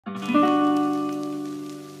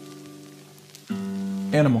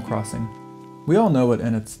Animal Crossing. We all know it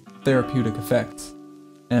and its therapeutic effects,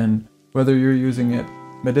 and whether you're using it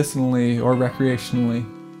medicinally or recreationally,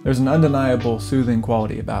 there's an undeniable soothing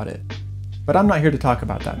quality about it. But I'm not here to talk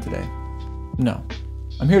about that today. No,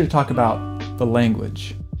 I'm here to talk about the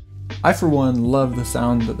language. I, for one, love the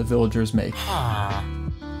sound that the villagers make.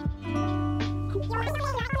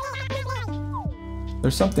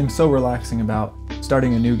 There's something so relaxing about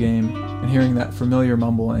starting a new game and hearing that familiar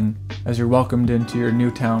mumbling as you're welcomed into your new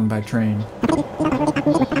town by train.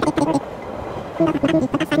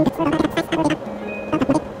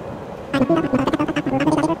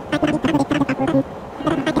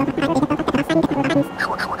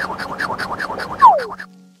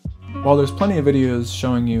 While there's plenty of videos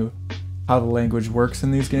showing you how the language works in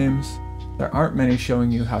these games, there aren't many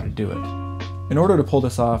showing you how to do it. In order to pull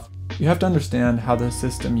this off, you have to understand how the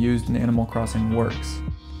system used in Animal Crossing works.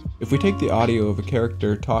 If we take the audio of a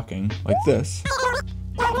character talking, like this,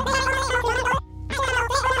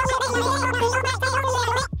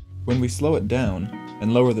 when we slow it down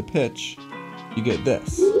and lower the pitch, you get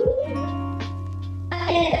this.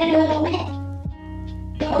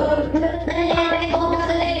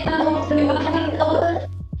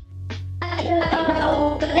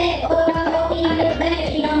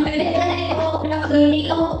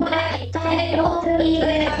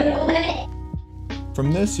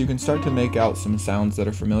 From this, you can start to make out some sounds that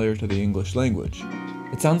are familiar to the English language.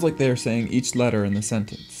 It sounds like they are saying each letter in the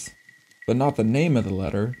sentence, but not the name of the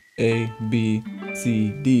letter, A, B, C,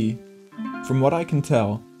 D. From what I can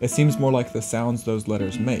tell, it seems more like the sounds those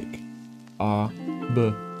letters make. A,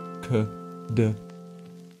 B, K, D.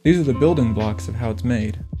 These are the building blocks of how it's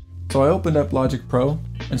made. So I opened up Logic Pro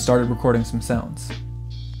and started recording some sounds.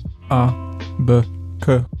 A, B,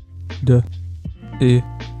 K, D, E,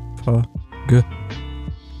 F, G.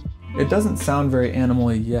 It doesn't sound very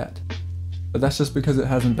animal-y yet, but that's just because it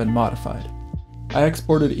hasn't been modified. I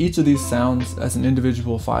exported each of these sounds as an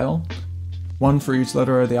individual file, one for each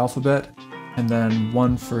letter of the alphabet, and then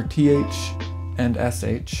one for TH and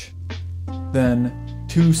SH, then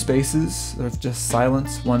 2 spaces of just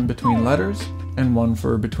silence, one between letters, and one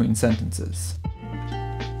for between sentences.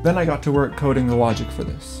 Then I got to work coding the logic for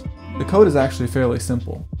this. The code is actually fairly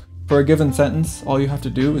simple. For a given sentence, all you have to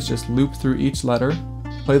do is just loop through each letter,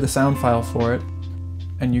 play the sound file for it,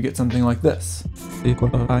 and you get something like this.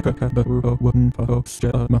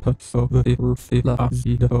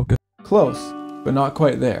 Close, but not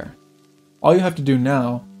quite there. All you have to do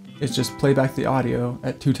now is just play back the audio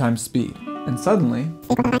at 2 times speed, and suddenly,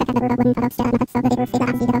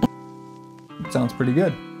 it sounds pretty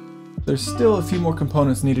good. There's still a few more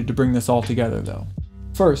components needed to bring this all together though.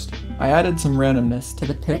 First, I added some randomness to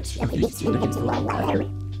the pitch of each individual letter.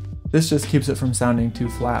 This just keeps it from sounding too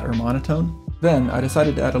flat or monotone. Then I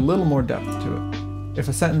decided to add a little more depth to it. If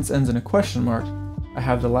a sentence ends in a question mark, I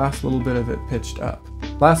have the last little bit of it pitched up.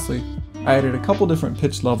 Lastly, I added a couple different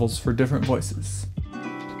pitch levels for different voices.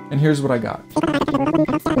 And here's what I got.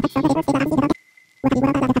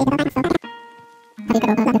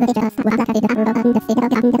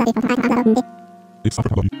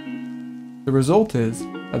 The result is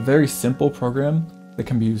a very simple program that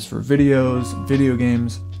can be used for videos, video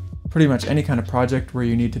games, pretty much any kind of project where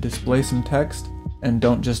you need to display some text and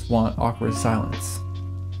don't just want awkward silence.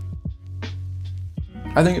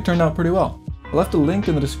 I think it turned out pretty well. I left a link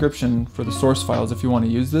in the description for the source files if you want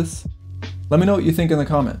to use this. Let me know what you think in the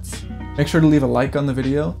comments. Make sure to leave a like on the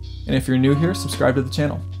video, and if you're new here, subscribe to the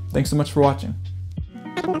channel. Thanks so much for watching.